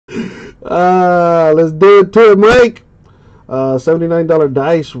Let's do it to it, Mike. $79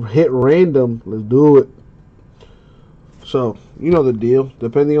 dice hit random. Let's do it. So, you know the deal.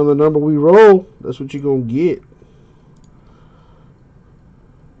 Depending on the number we roll, that's what you're going to get.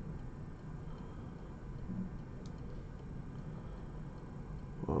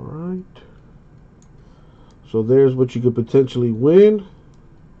 Alright. So there's what you could potentially win.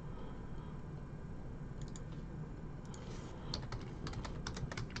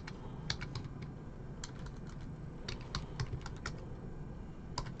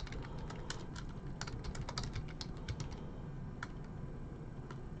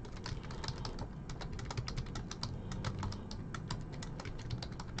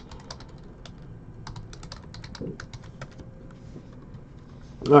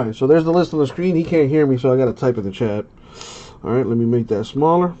 Alright, so there's the list on the screen. He can't hear me, so I got to type in the chat. Alright, let me make that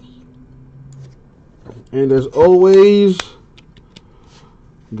smaller. And as always,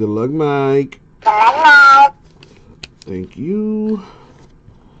 good luck, Mike. Thank you.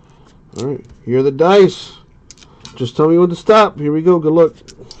 Alright, here are the dice. Just tell me when to stop. Here we go. Good luck.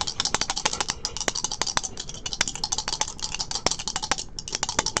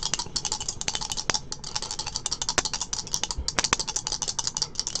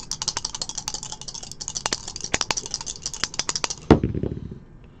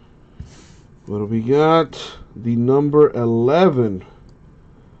 What do we got? The number 11.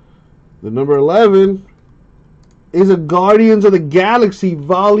 The number 11 is a Guardians of the Galaxy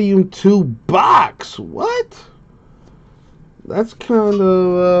Volume 2 box. What? That's kind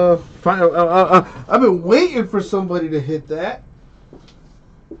of fine. I've been waiting for somebody to hit that.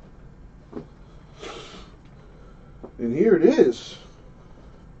 And here it is.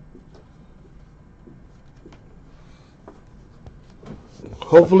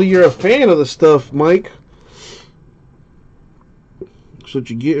 Hopefully you're a fan of the stuff, Mike. That's what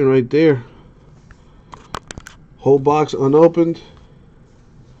you're getting right there. Whole box unopened.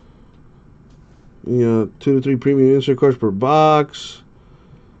 You know, 2 to 3 premium insert cards per box.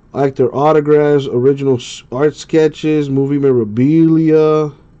 Actor autographs, original art sketches, movie memorabilia,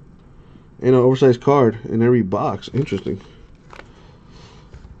 and an oversized card in every box. Interesting.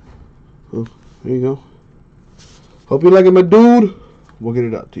 Oh, there you go. Hope you like it, my dude. We'll get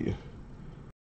it out to you.